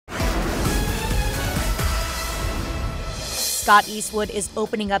Scott Eastwood is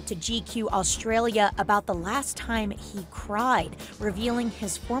opening up to GQ Australia about the last time he cried, revealing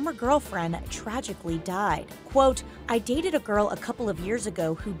his former girlfriend tragically died. Quote, "I dated a girl a couple of years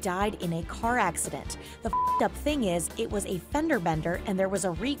ago who died in a car accident. The f***ed up thing is, it was a fender bender and there was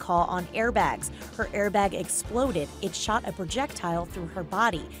a recall on airbags. Her airbag exploded. It shot a projectile through her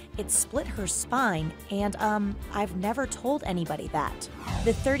body. It split her spine, and I've never told anybody that."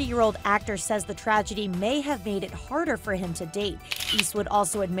 The 30-year-old actor says the tragedy may have made it harder for him to date. Eastwood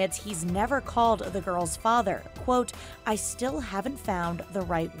also admits he's never called the girl's father. Quote, "I still haven't found the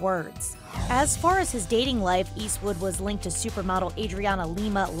right words." As far as his dating life, Eastwood was linked to supermodel Adriana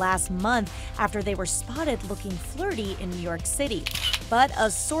Lima last month after they were spotted looking flirty in New York City. But a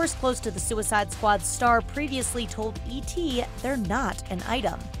source close to the Suicide Squad star previously told ET they're not an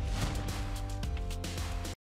item.